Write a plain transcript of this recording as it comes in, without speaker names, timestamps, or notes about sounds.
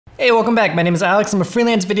Hey, welcome back. My name is Alex. I'm a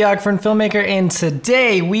freelance videographer and filmmaker, and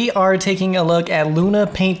today we are taking a look at LOONA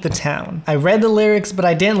Paint the Town. I read the lyrics, but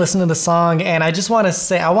I didn't listen to the song, and I just want to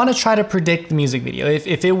say, I want to try to predict the music video.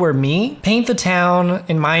 If it were me, paint the town,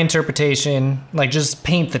 in my interpretation, like just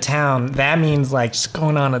paint the town, that means like just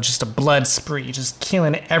going on just a blood spree, just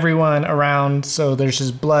killing everyone around, so there's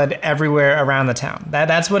just blood everywhere around the town.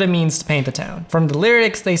 That's what it means to paint the town. From the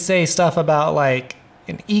lyrics, they say stuff about like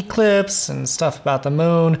an eclipse and stuff about the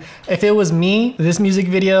moon. If it was me, this music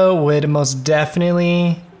video would most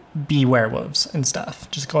definitely be werewolves and stuff.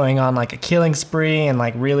 Just going on like a killing spree and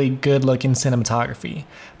like really good looking cinematography,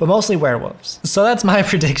 but mostly werewolves. So that's my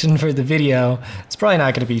prediction for the video. It's probably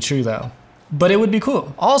not gonna be true though, but it would be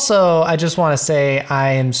cool. Also, I just wanna say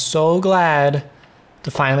I am so glad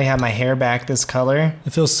to finally have my hair back this color. It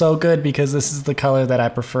feels so good because this is the color that I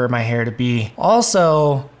prefer my hair to be.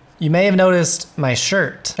 Also, you may have noticed my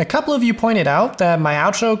shirt. A couple of you pointed out that my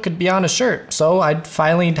outro could be on a shirt, so I'd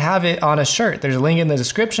finally have it on a shirt. There's a link in the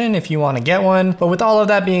description if you want to get one. But with all of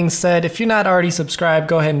that being said, if you're not already subscribed,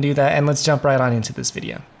 go ahead and do that, and let's jump right on into this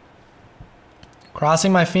video.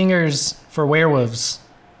 Crossing my fingers for werewolves.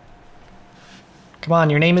 Come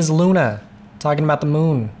on, your name is LOONA. Talking about the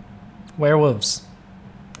moon. Werewolves.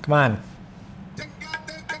 Come on.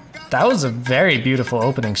 That was a very beautiful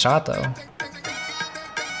opening shot though.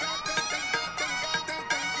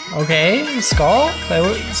 Okay, skull, that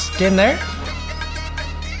was getting there.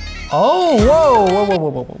 Oh,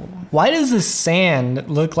 whoa. Why does this sand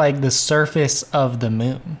look like the surface of the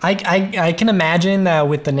moon? I can imagine that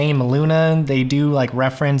with the name LOONA, they do like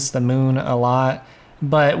reference the moon a lot.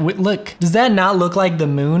 But look, does that not look like the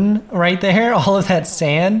moon right there? All of that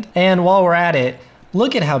sand? And while we're at it,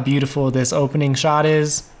 look at how beautiful this opening shot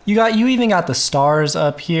is. You even got the stars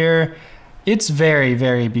up here. It's very,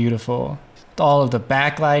 very beautiful. All of the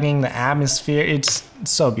backlighting, the atmosphere, it's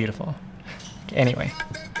so beautiful. Anyway,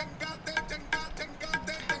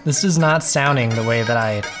 this is not sounding the way that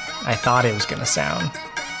I thought it was gonna sound.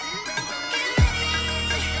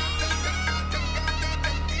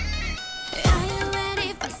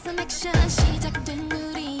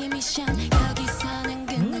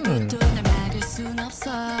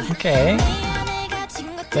 Okay,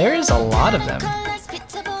 there's a lot of them.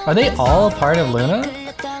 Are they all a part of LOONA?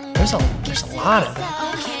 There's a lot of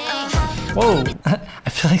them. Whoa. I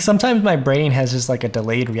feel like sometimes my brain has just like a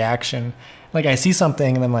delayed reaction. Like I see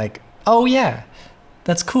something and I'm like, oh yeah,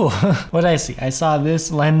 that's cool. What did I see? I saw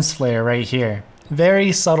this lens flare right here.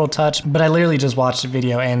 Very subtle touch, but I literally just watched the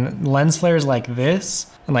video, and lens flares like this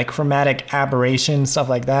and like chromatic aberration, stuff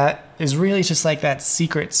like that, is really just like that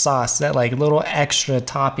secret sauce, that like little extra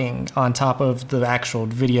topping on top of the actual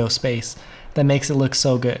video space that makes it look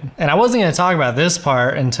so good. And I wasn't gonna talk about this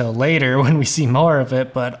part until later when we see more of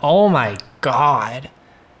it, but oh my God,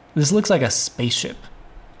 this looks like a spaceship.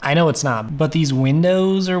 I know it's not, but these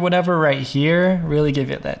windows or whatever right here really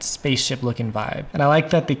give it that spaceship looking vibe. And I like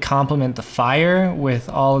that they complement the fire with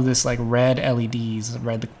all of this like red LEDs,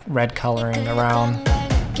 red coloring around.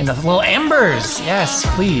 And the little embers, yes,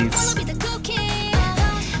 please.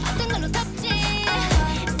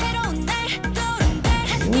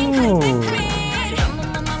 Ooh.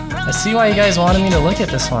 I see why you guys wanted me to look at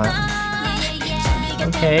this one.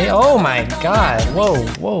 Okay, oh my God,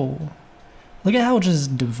 whoa. Look at how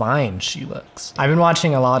just divine she looks. I've been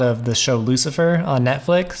watching a lot of the show Lucifer on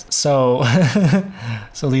Netflix, so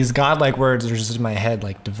so these godlike words are just in my head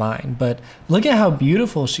like divine, but look at how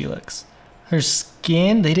beautiful she looks. Her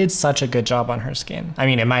skin, they did such a good job on her skin. I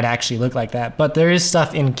mean, it might actually look like that, but there is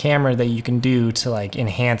stuff in camera that you can do to like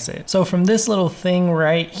enhance it. So from this little thing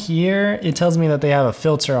right here, it tells me that they have a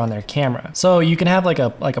filter on their camera. So you can have like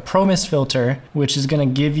a Pro Mist filter, which is gonna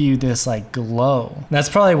give you this like glow. That's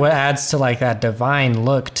probably what adds to like that divine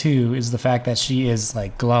look too, is the fact that she is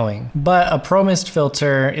like glowing. But a Pro Mist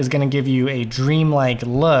filter is gonna give you a dreamlike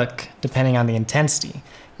look depending on the intensity.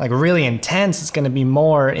 Like really intense, it's gonna be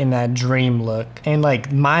more in that dream look. And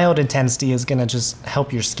like mild intensity is gonna just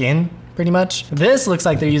help your skin, pretty much. This looks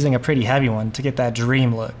like they're using a pretty heavy one to get that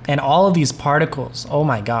dream look. And all of these particles, oh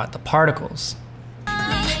my God, the particles.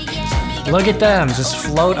 Look at them, just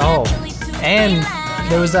float, oh. And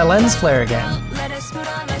there was that lens flare again.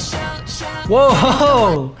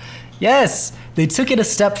 Whoa, yes. They took it a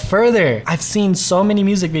step further. I've seen so many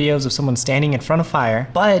music videos of someone standing in front of fire,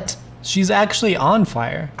 but she's actually on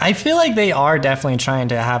fire. I feel like they are definitely trying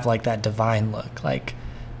to have like that divine look, like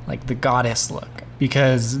the goddess look,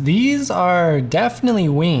 because these are definitely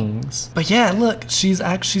wings. But yeah, look, she's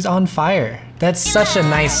on fire. That's such a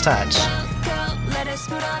nice touch.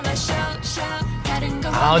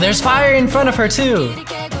 Oh, there's fire in front of her too.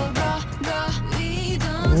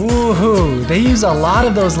 Woohoo! They use a lot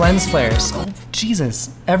of those lens flares. Oh, Jesus.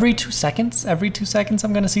 Every 2 seconds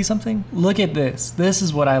I'm gonna see something. Look at this. This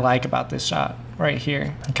is what I like about this shot right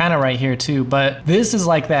here. Kind of right here too, but this is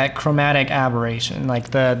like that chromatic aberration.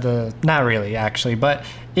 Like the not really actually, but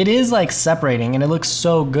it is like separating and it looks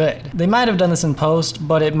so good. They might have done this in post,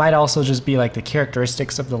 but it might also just be like the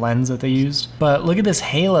characteristics of the lens that they used. But look at this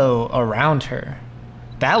halo around her.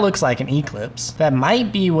 That looks like an eclipse. That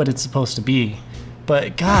might be what it's supposed to be.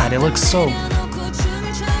 But God, it looks so...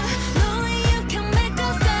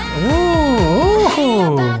 Ooh!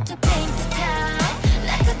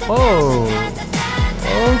 Whoa!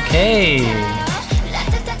 Okay.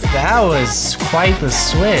 That was quite the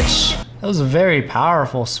switch. That was a very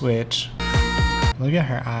powerful switch. Look at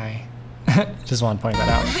her eye. Just want to point that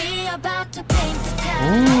out.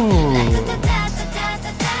 Ooh.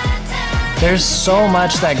 There's so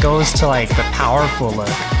much that goes to like the powerful look.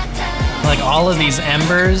 Like all of these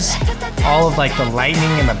embers, all of like the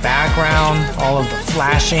lightning in the background, all of the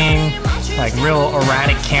flashing, like real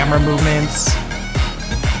erratic camera movements.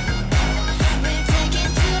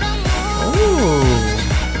 Ooh.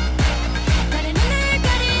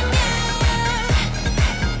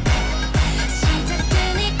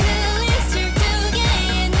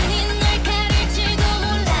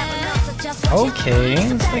 Okay,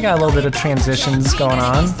 so they got a little bit of transitions going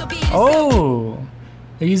on. Oh!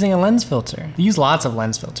 They're using a lens filter. They use lots of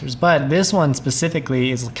lens filters, but this one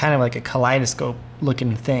specifically is kind of like a kaleidoscope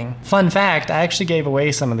looking thing. Fun fact, I actually gave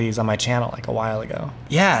away some of these on my channel like a while ago.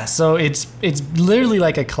 Yeah, so it's literally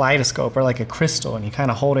like a kaleidoscope or like a crystal, and you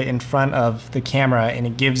kind of hold it in front of the camera and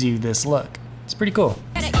it gives you this look. It's pretty cool.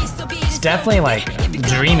 It's definitely like a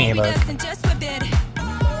dreamy look.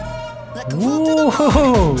 Woo!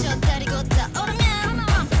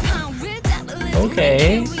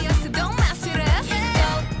 Okay.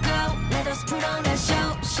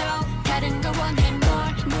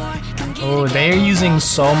 Oh, they're using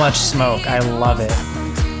so much smoke. I love it.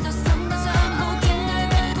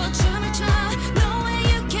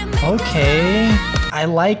 Okay. I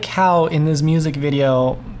like how in this music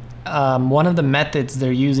video, one of the methods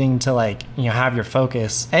they're using to like, you know, have your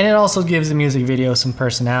focus, and it also gives the music video some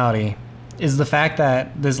personality, is the fact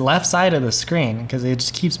that this left side of the screen, because it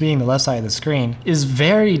just keeps being the left side of the screen, is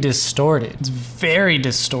very distorted. It's very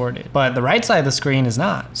distorted. But the right side of the screen is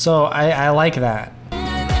not. So I like that.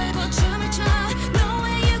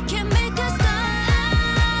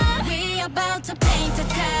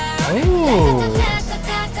 Ooh.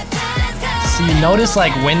 So you notice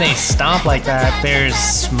like when they stomp like that, there's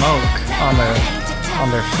smoke on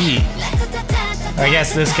their feet. Or I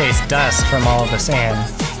guess in this case, dust from all of the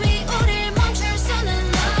sand.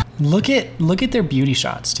 Look at their beauty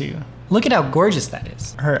shots too. Look at how gorgeous that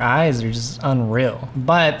is. Her eyes are just unreal.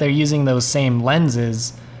 But they're using those same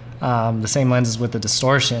lenses, the same lenses with the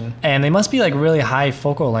distortion. And they must be like really high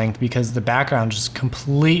focal length because the background just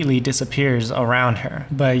completely disappears around her.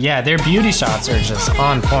 But yeah, their beauty shots are just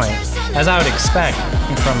on point, as I would expect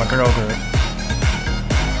from a girl group.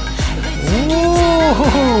 Ooh.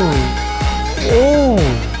 Ooh.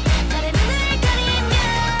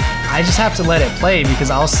 I just have to let it play because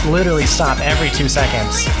I'll literally stop every 2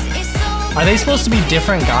 seconds. Are they supposed to be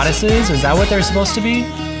different goddesses? Is that what they're supposed to be?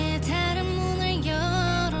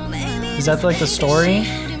 Is that like the story?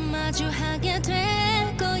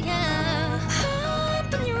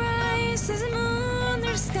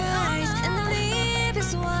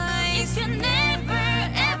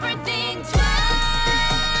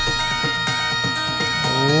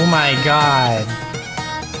 Oh my God.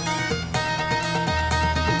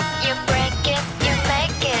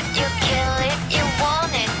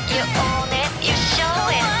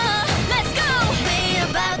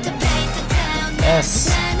 Yes.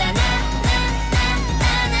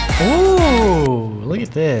 Ooh, look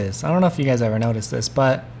at this. I don't know if you guys ever noticed this,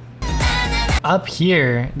 but up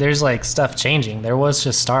here, there's like stuff changing. There was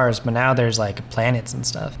just stars, but now there's like planets and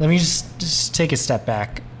stuff. Let me just take a step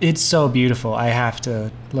back. It's so beautiful. I have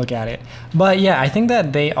to look at it. But yeah, I think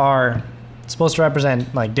that they are supposed to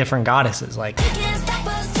represent like different goddesses. Like,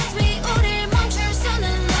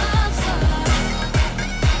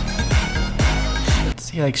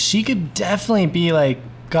 like she could definitely be like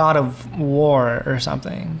god of war or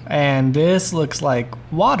something, and this looks like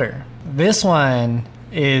water. This one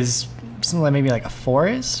is maybe like a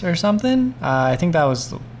forest or something. I think that was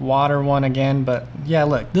the water one again, but yeah,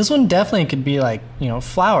 look, this one definitely could be like, you know,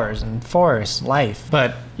 flowers and forest life.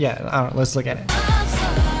 But yeah, I don't know, let's look at it.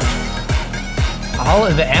 All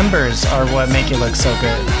of the embers are what make it look so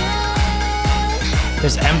good.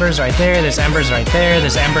 There's embers right there, there's embers right there,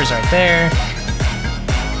 there's embers right there.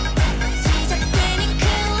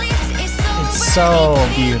 So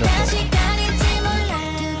beautiful.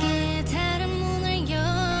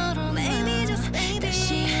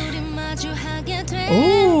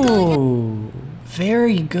 Ooh,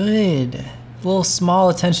 very good. A little small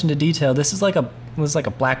attention to detail. This is like a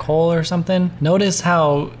black hole or something. Notice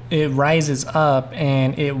how it rises up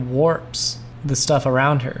and it warps the stuff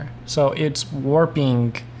around her. So it's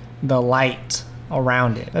warping the light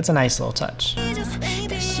around it. That's a nice little touch.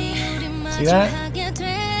 See that?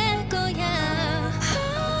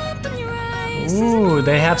 Ooh,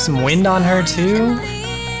 they have some wind on her too.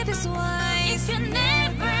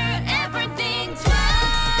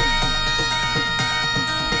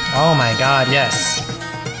 Oh my god, yes.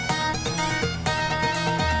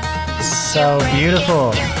 So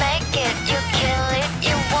beautiful.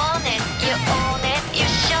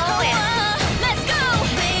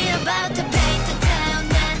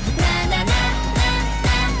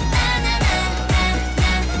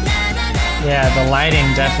 Yeah, the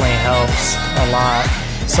lighting definitely helps a lot.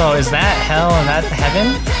 So is that hell and that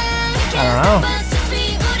heaven? I don't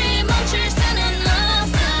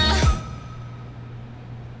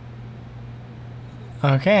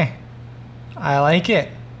know. Okay, I like it.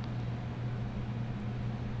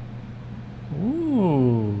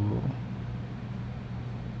 Ooh,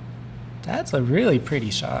 that's a really pretty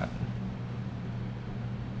shot.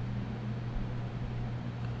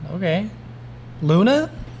 Okay, LOONA,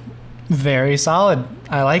 very solid.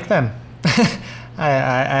 I like them.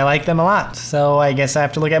 I like them a lot. So I guess I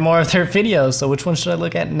have to look at more of their videos. So which one should I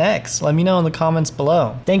look at next? Let me know in the comments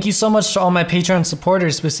below. Thank you so much to all my Patreon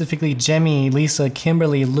supporters, specifically Jemmy, Lisa,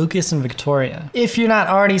 Kimberly, Lucas, and Victoria. If you're not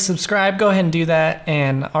already subscribed, go ahead and do that.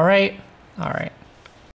 And all right.